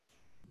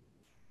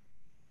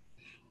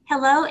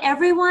Hello,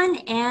 everyone,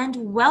 and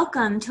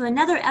welcome to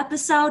another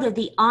episode of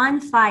the On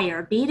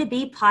Fire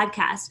B2B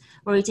podcast,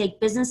 where we take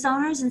business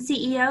owners and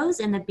CEOs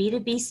in the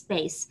B2B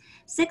space.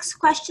 6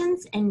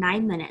 questions in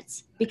 9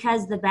 minutes,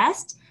 because the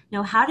best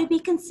know how to be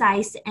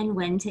concise and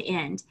when to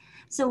end.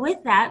 So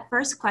with that,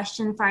 first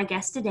question for our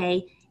guest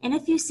today, in a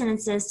few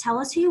sentences, tell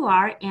us who you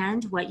are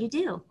and what you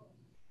do.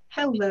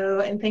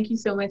 Hello, and thank you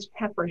so much,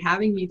 Pat, for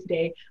having me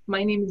today.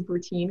 My name is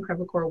Bertine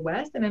Crevecoeur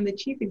West, and I'm the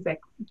Chief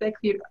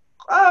Executive.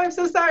 Oh, I'm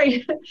so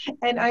sorry.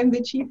 And I'm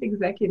the Chief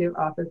Executive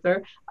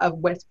Officer of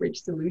Westbridge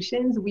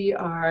Solutions. We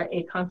are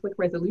a conflict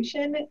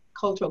resolution,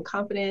 cultural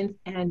competence,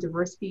 and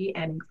diversity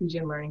and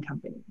inclusion learning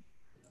company.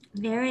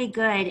 Very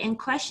good. And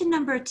question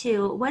number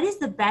 2, what is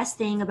the best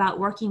thing about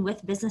working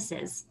with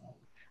businesses?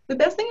 The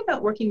best thing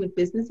about working with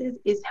businesses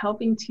is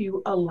helping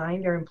to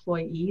align their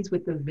employees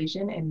with the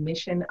vision and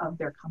mission of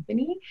their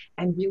company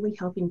and really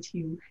helping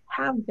to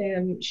have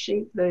them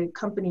shape the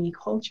company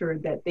culture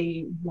that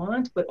they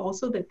want, but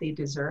also that they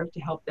deserve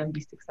to help them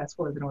be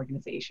successful as an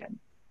organization.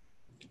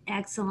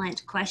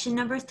 Excellent. Question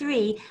number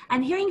 3.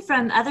 I'm hearing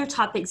from other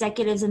top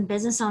executives and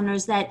business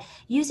owners that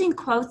using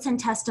quotes and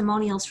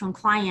testimonials from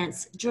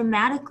clients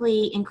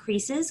dramatically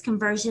increases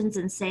conversions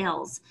and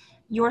sales.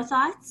 Your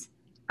thoughts?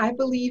 I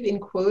believe in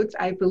quotes.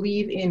 I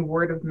believe in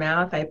word of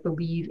mouth. I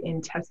believe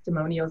in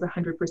testimonials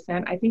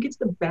 100%. I think it's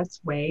the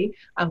best way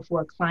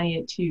for a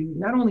client to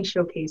not only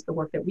showcase the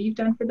work that we've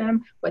done for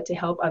them, but to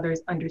help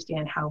others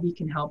understand how we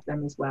can help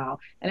them as well.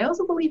 And I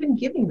also believe in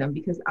giving them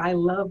because I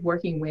love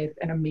working with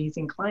an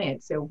amazing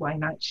client. So why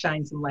not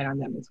shine some light on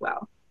them as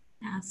well?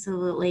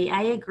 Absolutely.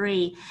 I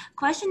agree.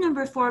 Question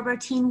number 4,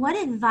 Bertine, what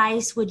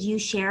advice would you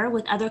share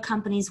with other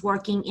companies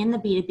working in the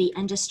B2B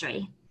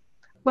industry?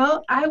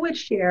 Well, I would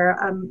share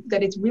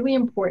that it's really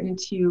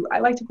important I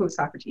like to quote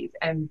Socrates,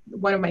 and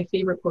one of my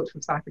favorite quotes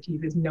from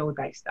Socrates is know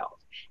thyself.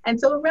 And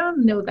so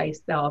around know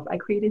thyself, I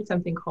created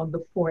something called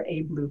the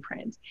 4A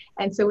Blueprint.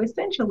 And so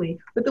essentially,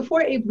 what the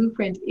 4A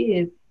Blueprint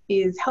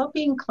is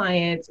helping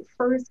clients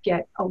first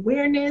get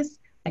awareness,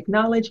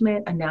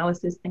 acknowledgement,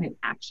 analysis, and an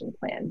action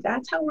plan.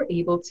 That's how we're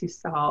able to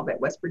solve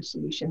at Westbridge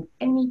Solutions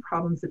any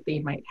problems that they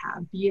might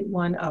have, be it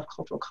one of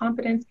cultural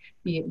competence,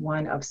 be it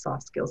one of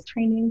soft skills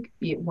training,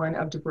 be it one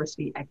of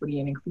diversity,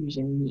 equity, and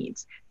inclusion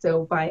needs.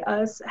 So by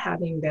us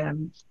having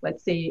them,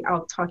 let's say,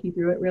 I'll talk you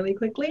through it really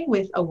quickly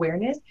with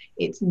awareness,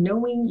 it's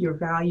knowing your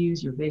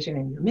values, your vision,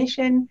 and your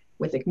mission.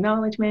 With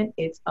acknowledgement,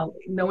 it's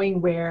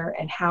knowing where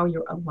and how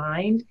you're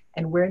aligned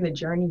and where in the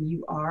journey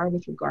you are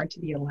with regard to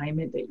the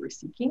alignment that you're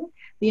seeking.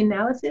 The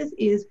analysis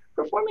is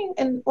performing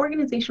an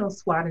organizational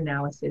SWOT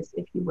analysis,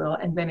 if you will,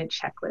 and then a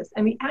checklist.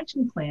 And the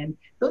action plan,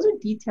 those are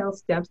detailed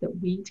steps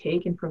that we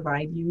take and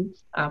provide you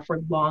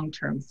for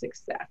long-term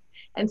success.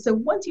 And so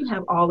once you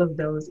have all of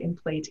those in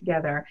play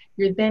together,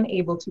 you're then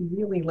able to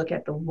really look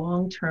at the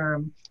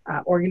long-term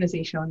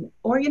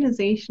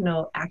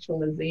organizational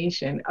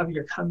actualization of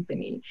your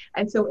company.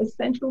 And so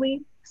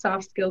essentially,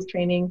 soft skills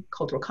training,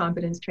 cultural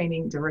competence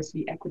training,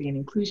 diversity, equity, and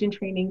inclusion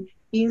training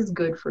is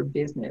good for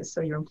business.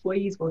 So your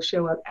employees will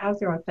show up as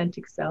their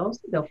authentic selves.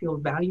 They'll feel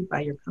valued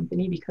by your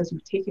company because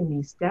you've taken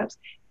these steps,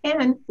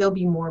 and they'll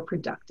be more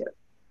productive.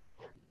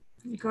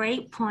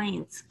 Great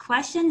points.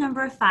 Question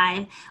number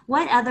 5,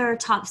 what other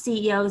top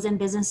CEOs and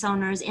business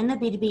owners in the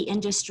B2B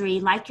industry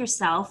like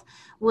yourself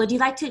would you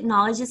like to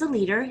acknowledge as a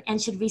leader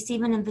and should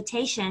receive an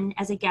invitation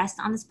as a guest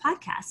on this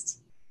podcast?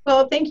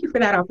 Well, thank you for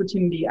that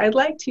opportunity. I'd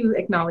like to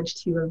acknowledge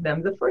 2 of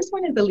them. The first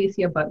one is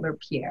Alicia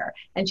Butler-Pierre,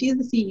 and she's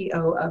the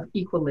CEO of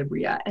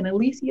Equilibria. And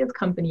Alicia's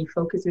company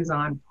focuses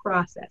on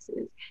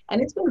processes.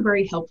 And it's been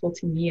very helpful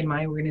to me and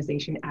my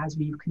organization as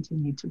we've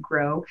continued to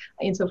grow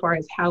insofar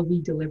as how we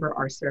deliver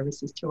our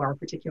services to our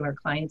particular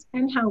clients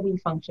and how we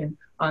function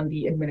on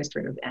the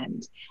administrative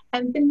end.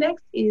 And the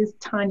next is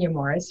Tanya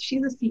Morris.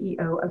 She's the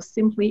CEO of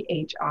Simply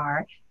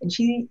HR, and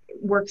she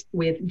works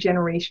with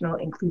generational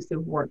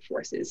inclusive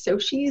workforces. So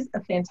she's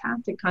a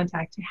fantastic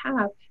contact to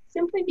have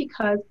simply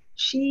because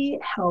she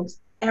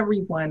helps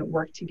everyone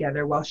work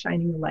together while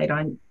shining a light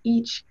on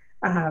each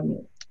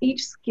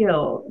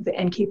skill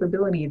and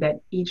capability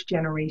that each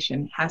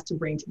generation has to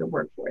bring to the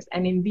workforce.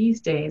 And in these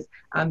days,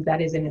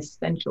 that is an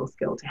essential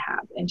skill to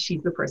have, and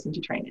she's the person to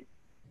train it.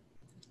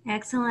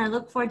 Excellent. I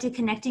look forward to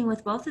connecting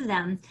with both of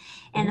them.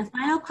 And the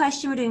final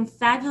question, we're doing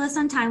fabulous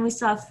on time. We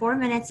still have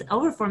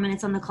over 4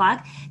 minutes on the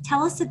clock.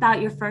 Tell us about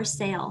your first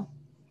sale.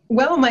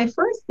 Well, my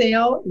first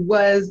sale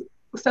was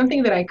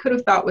something that I could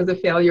have thought was a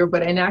failure,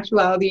 but in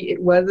actuality,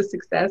 it was a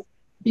success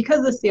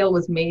because the sale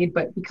was made,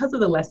 but because of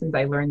the lessons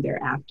I learned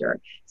thereafter.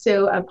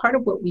 So part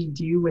of what we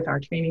do with our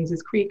trainings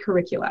is create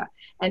curricula.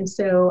 And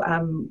so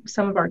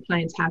some of our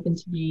clients happen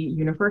to be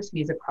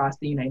universities across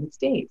the United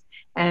States.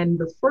 And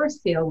the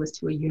first sale was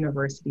to a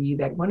university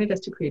that wanted us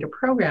to create a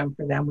program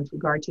for them with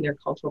regard to their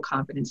cultural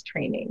competence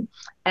training.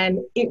 And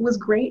it was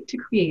great to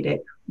create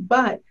it,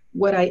 but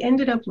what I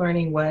ended up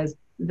learning was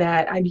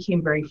that I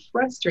became very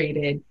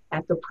frustrated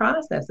at the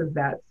process of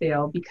that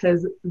sale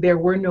because there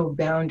were no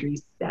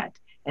boundaries set.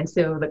 And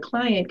so the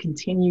client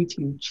continued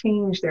to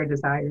change their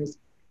desires,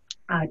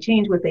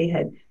 change what they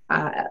had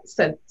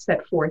set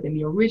forth in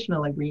the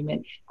original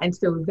agreement. And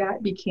so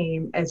that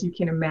became, as you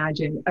can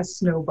imagine, a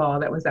snowball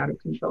that was out of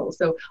control.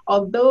 So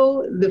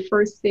although the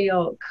first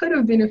sale could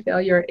have been a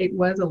failure, it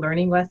was a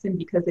learning lesson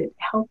because it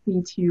helped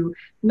me to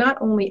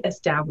not only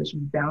establish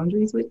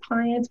boundaries with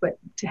clients, but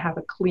to have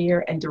a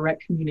clear and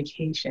direct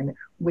communication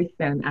with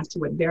them as to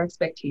what their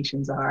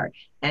expectations are.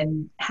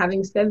 And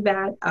having said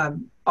that,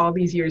 all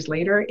these years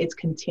later, it's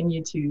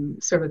continued to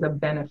serve as a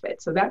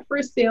benefit. So that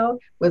first sale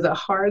was a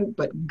hard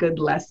but good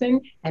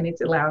lesson, and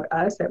it's allowed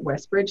us at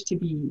Westbridge to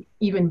be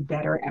even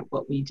better at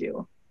what we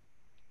do.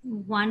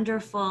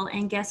 Wonderful.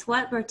 And guess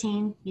what,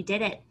 Bertine? You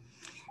did it.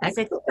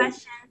 Excellent. 6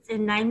 questions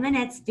in 9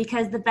 minutes,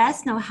 because the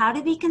best know how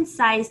to be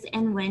concise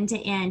and when to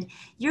end.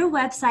 Your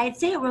website,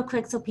 say it real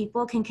quick so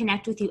people can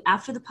connect with you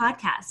after the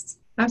podcast.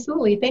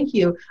 Absolutely. Thank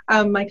you.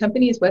 My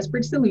company is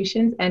Westbridge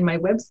Solutions, and my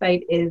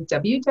website is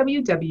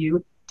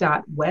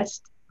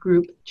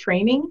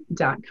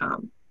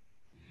www.westgrouptraining.com.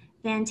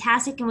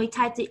 Fantastic. And we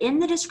typed it in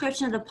the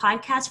description of the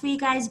podcast for you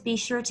guys. Be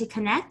sure to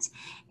connect.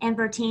 And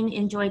Bertine,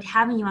 enjoyed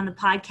having you on the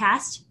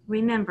podcast.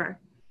 Remember,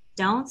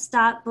 don't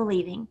stop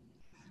believing.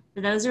 For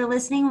those who are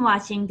listening and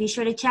watching, be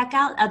sure to check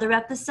out other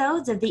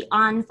episodes of the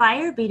On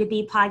Fire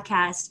B2B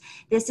podcast.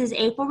 This is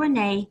April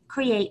Renee.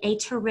 Create a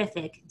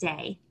terrific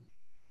day.